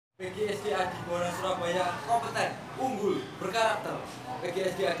PGSD Adi Buana Surabaya kompeten, unggul, berkarakter.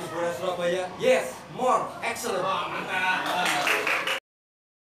 PGSD Adi Buana Surabaya, yes, more, excellent. Wah, mantap.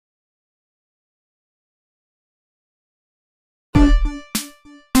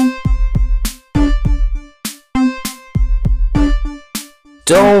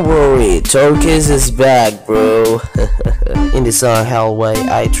 Don't worry, ToRQuisE is back, bro. In this hallway,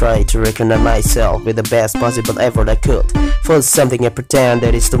 I try to recognize myself with the best possible effort I could. For something I pretend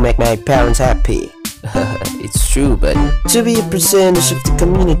that is to make my parents happy. It's true, but to be a percentage of the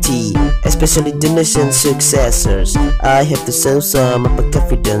community, especially the nation's successors, I have to show some of my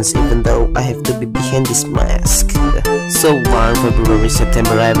confidence, even though I have to be behind this mask. So long, February,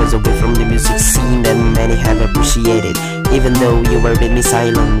 September, I was away from the music scene that many have appreciated. Even though you were with me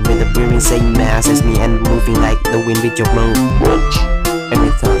silent, with the wearing same mask as me and moving like the wind with your mouth.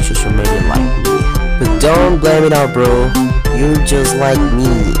 Every thought social media like me. But don't blame it out, bro. You're just like me,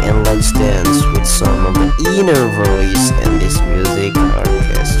 and let's dance with some of the inner voice in this music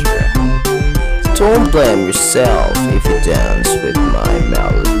orchestra. Don't blame yourself if you dance with my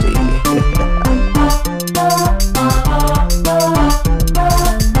melody.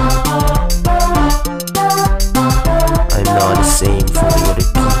 I'm not the same for the other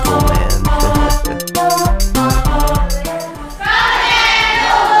people, man.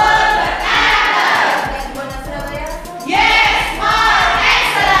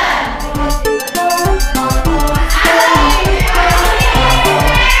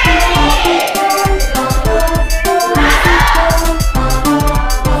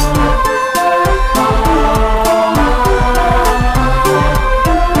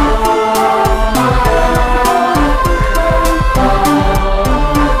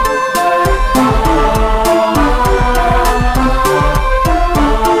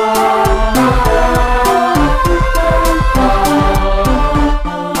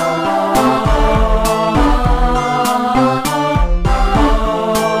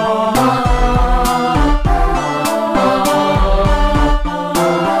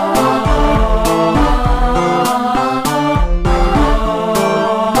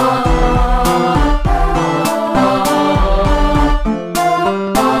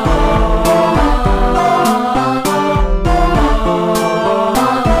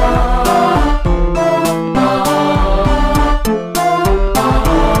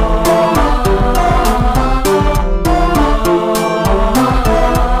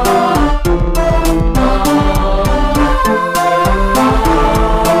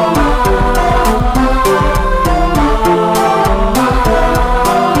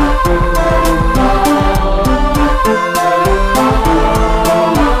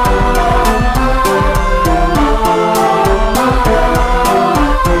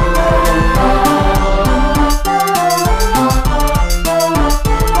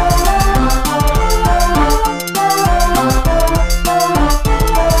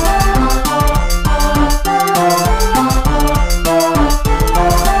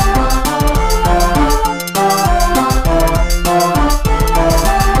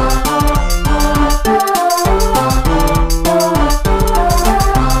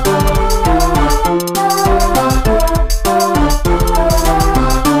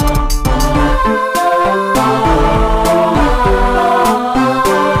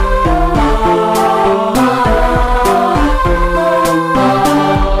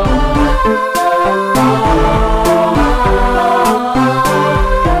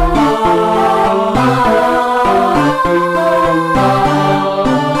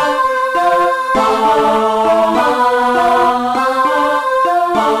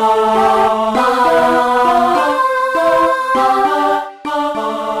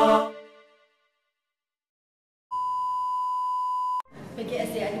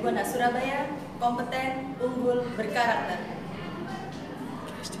 PGSD Adi Buana Surabaya, kompeten, unggul, berkarakter.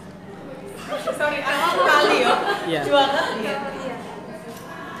 Sorry, aku kali ya. Dua kali ya.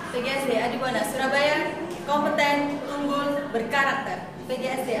 PGSD Adi Buana Surabaya, kompeten, unggul, berkarakter.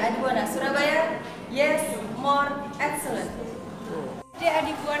 PGSD Adi Buana Surabaya, yes, more, excellent. PGSD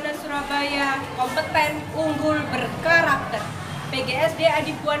Adi Buana Surabaya, kompeten, unggul, berkarakter. PGSD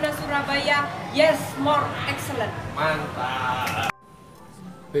Adi Buana Surabaya, yes, more, excellent. Mantap.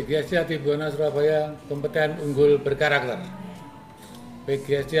 PGSD Adi Buana Surabaya, kompeten, unggul, berkarakter.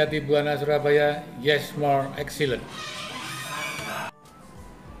 PGSD Adi Buana Surabaya, yes, more, excellent.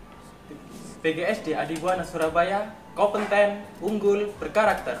 PGSD Adi Buana Surabaya, kompeten, unggul,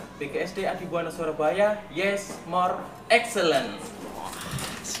 berkarakter. PGSD Adi Buana Surabaya, yes, more, excellent.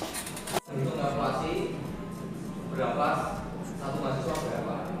 Untuk kalkulasi berapa satu mahasiswa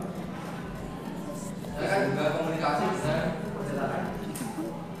berapa? Saya kan juga komunikasi dengan percetakan.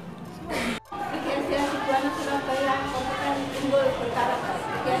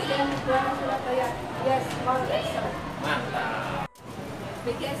 Adi Buana Surabaya, yes, more excellent. Mantap.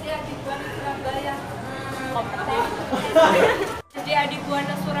 PGSD Adi Buana Surabaya, kompeten. PGSD Adi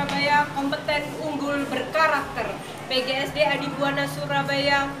Buana Surabaya, kompeten, unggul, berkarakter. PGSD Adi Buana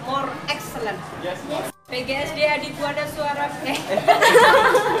Surabaya, more excellent. Yes, more. PGSD Adi Buana Surabaya.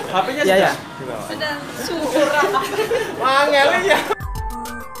 HP-nya Ya, sudah? Sudah surah. Mangel ya.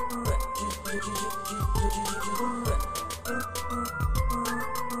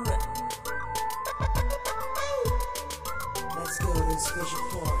 Let's go to the special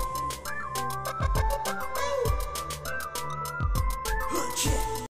part.